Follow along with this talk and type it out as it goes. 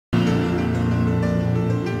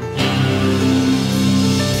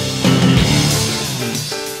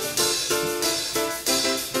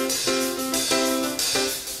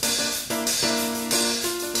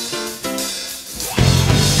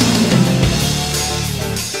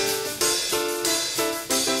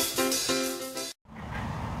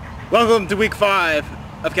Welcome to week 5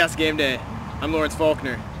 of Casa Gameday. I'm Lawrence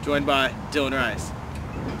Faulkner, joined by Dylan Rice.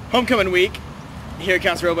 Homecoming week here at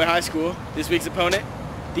Casa Roble High School. This week's opponent,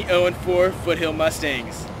 the 0-4 Foothill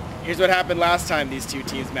Mustangs. Here's what happened last time these two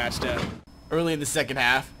teams matched up. Early in the second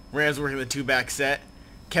half, Rams working the two-back set.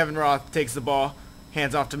 Kevin Roth takes the ball,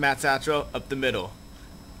 hands off to Matt Satchel up the middle.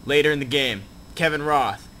 Later in the game, Kevin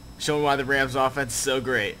Roth, showing why the Rams offense is so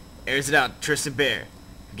great, airs it out to Tristan Bear,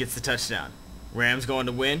 who gets the touchdown. Rams going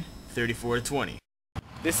to win 34-20.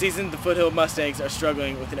 This season, the Foothill Mustangs are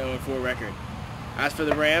struggling with an 0-4 record. As for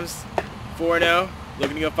the Rams, 4-0,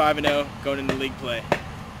 looking to go 5-0, going into league play.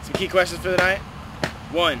 Some key questions for the night.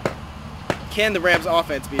 1. Can the Rams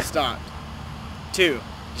offense be stopped? 2.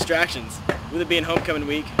 Distractions. With it being homecoming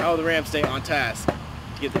week, how will the Rams stay on task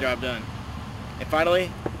to get the job done? And finally,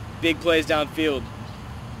 big plays downfield.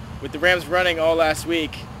 With the Rams running all last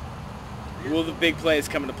week, will the big plays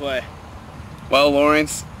come into play? Well,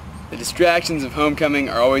 Lawrence, the distractions of homecoming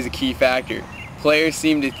are always a key factor. Players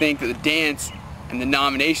seem to think that the dance and the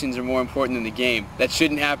nominations are more important than the game. That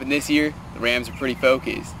shouldn't happen this year. The Rams are pretty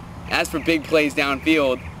focused. As for big plays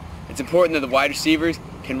downfield, it's important that the wide receivers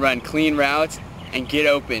can run clean routes and get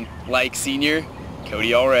open, like senior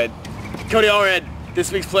Cody Allred. Cody Allred, this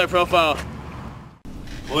week's player profile.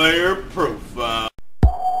 Player profile.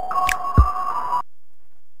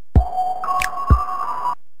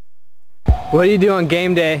 What do you do on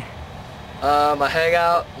game day? I hang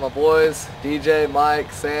out with my boys, DJ,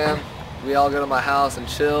 Mike, Sam. We all go to my house and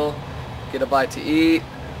chill, get a bite to eat.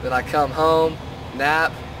 Then I come home,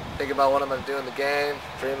 nap, think about what I'm going to do in the game,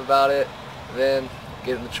 dream about it, then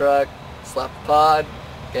get in the truck, slap the pod,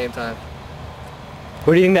 game time.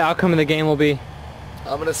 What do you think the outcome of the game will be?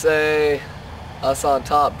 I'm going to say us on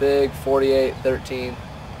top big, 48-13,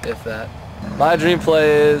 if that. My dream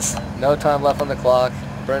play is no time left on the clock,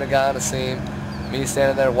 burn a guy on a seam, me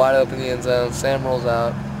standing there wide open in the end zone, Sam rolls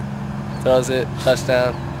out, throws it,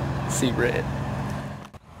 touchdown, seat red.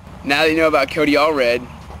 Now that you know about Cody Allred,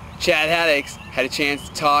 Chad Haddix had a chance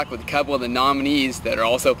to talk with a couple of the nominees that are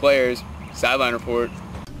also players. Sideline report.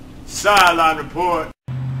 Sideline report.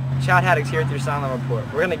 Chad Haddix here with your sideline report.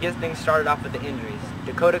 We're going to get things started off with the injuries.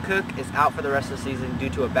 Dakota Cook is out for the rest of the season due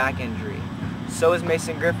to a back injury. So is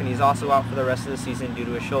Mason Griffin. He's also out for the rest of the season due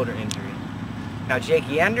to a shoulder injury. Now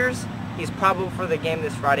Jakey Enders, he's probable for the game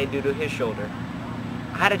this Friday due to his shoulder.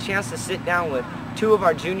 I had a chance to sit down with 2 of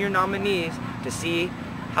our junior nominees to see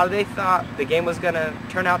how they thought the game was going to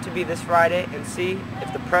turn out to be this Friday and see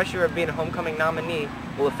if the pressure of being a homecoming nominee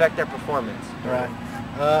will affect their performance. Right.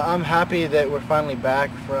 I'm happy that we're finally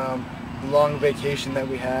back from the long vacation that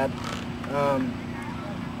we had.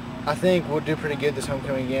 I think we'll do pretty good this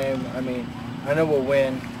homecoming game. I mean, I know we'll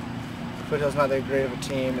win. Foothill's not that great of a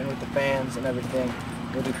team, and with the fans and everything,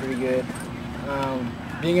 we'll do pretty good.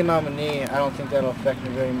 Being a nominee, I don't think that'll affect me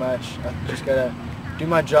very much. I just gotta do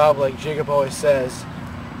my job like Jacob always says,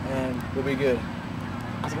 and we'll be good.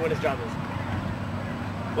 So what his job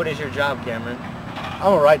is? What is your job, Cameron?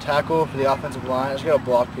 I'm a right tackle for the offensive line. I just gotta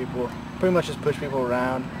block people. Pretty much just push people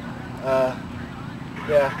around.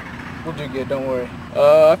 Yeah, we'll do good, don't worry.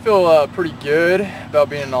 I feel pretty good about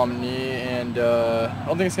being a nominee, and I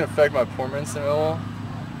don't think it's going to affect my performance at all.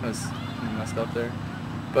 I was messed up there.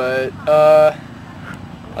 But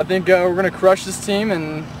I think we're going to crush this team,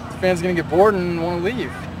 and the fans are going to get bored and want to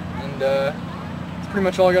leave. And that's pretty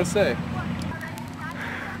much all I got to say.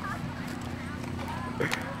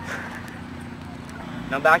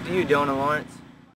 Now back to you, Dylan and Lawrence.